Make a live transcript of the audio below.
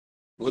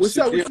What's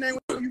up? What's your name?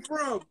 Where you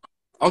from?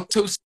 I'm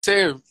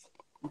Twosev.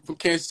 I'm from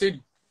Kansas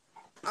City.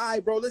 All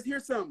right, bro. Let's hear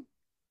something.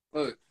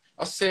 Look,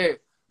 I said,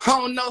 I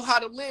don't know how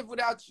to live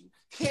without you.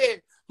 Yeah,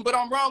 but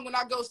I'm wrong when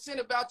I go sin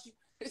about you.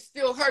 It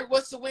still hurt.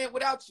 What's the win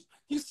without you?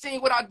 You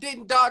seen what I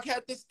didn't, dog.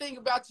 Had this thing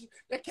about you.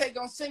 That can't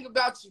gonna sing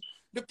about you.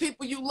 The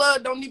people you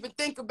love don't even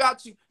think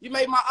about you. You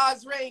made my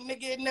eyes rain,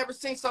 nigga. It never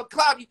seemed so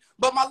cloudy.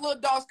 But my little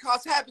dogs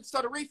cause habits,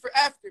 so the reefer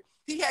after.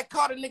 He had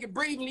caught a nigga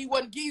breathing, he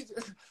wasn't geezing.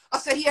 I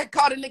said he had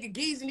caught a nigga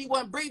geezing, he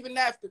wasn't breathing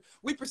after.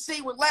 We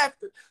proceed with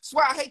laughter.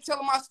 Swear I hate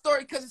telling my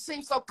story because it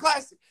seems so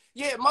classic.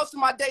 Yeah, most of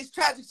my days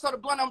tragic, so the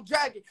blunt I'm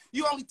dragging.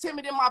 You only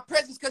timid in my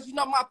presence because you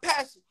know my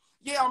passion.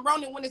 Yeah, I'm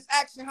running when it's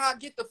action, how I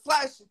get the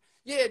flashing.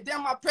 Yeah,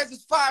 damn, my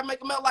presence fire,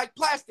 make it melt like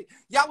plastic.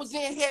 Y'all was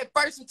in head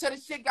first until the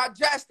shit got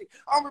drastic.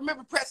 I don't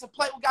remember pressing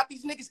play, we got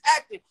these niggas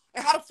acting.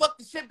 And how the fuck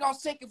the ship gonna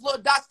sink if Lil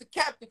Dot's the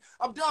captain?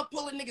 I'm done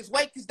pulling niggas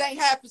weight cause they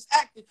ain't half as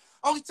active.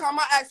 Only time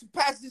I ask for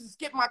passes is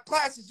skip my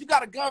classes. You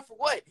got a gun for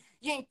what?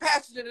 You ain't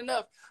passionate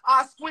enough.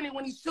 I squinted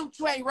when he shoot,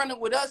 you ain't running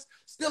with us.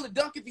 Still a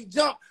dunk if he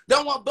jump.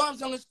 Don't want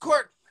bums on this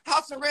court.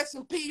 House arrest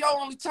and PO,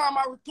 only time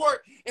I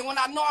report. And when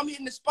I know I'm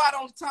hitting the spot,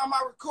 only time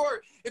I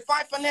record. If I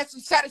ain't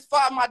financially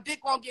satisfied, my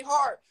dick won't get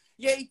hard.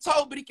 Yeah, he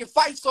told, but he can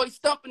fight, so he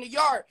stumping the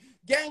yard.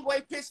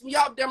 Gangway pissed me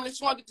off, damn,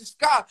 this one get the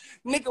sky.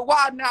 Nigga,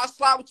 why now? I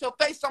slide with your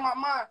face on my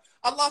mind.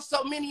 I lost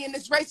so many in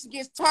this race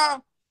against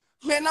time.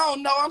 Man, I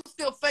don't know. I'm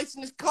still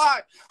facing this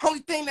clock. Only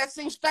thing that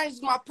seems strange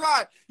is my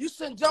pride. You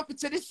shouldn't jump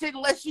into this shit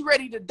unless you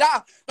ready to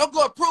die. Don't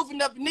go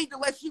approving of it neither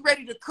unless you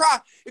ready to cry.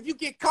 If you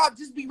get caught,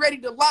 just be ready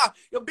to lie.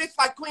 Your bitch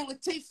like Queen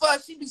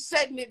Latifah, she be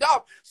setting it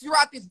off. She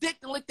ride this dick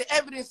and lick the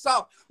evidence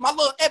off. My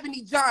little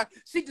Ebony John,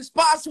 she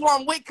despise who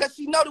I'm with because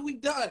she know that we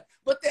done.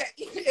 But that,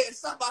 yeah,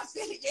 somebody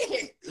said,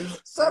 yeah.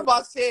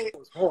 Somebody said. That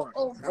was hard.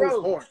 Oh, that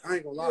was hard. I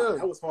ain't gonna lie. Yeah.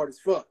 That was hard as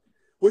fuck.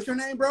 What's your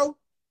name, bro?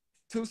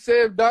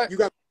 Twosev. You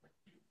got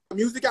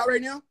music out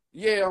right now?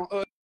 Yeah,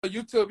 on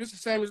YouTube. It's the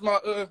same as my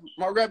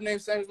my rap name,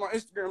 same as my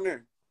Instagram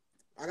name.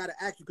 I gotta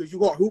ask you because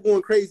who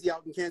going crazy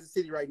out in Kansas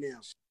City right now?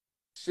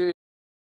 Shit,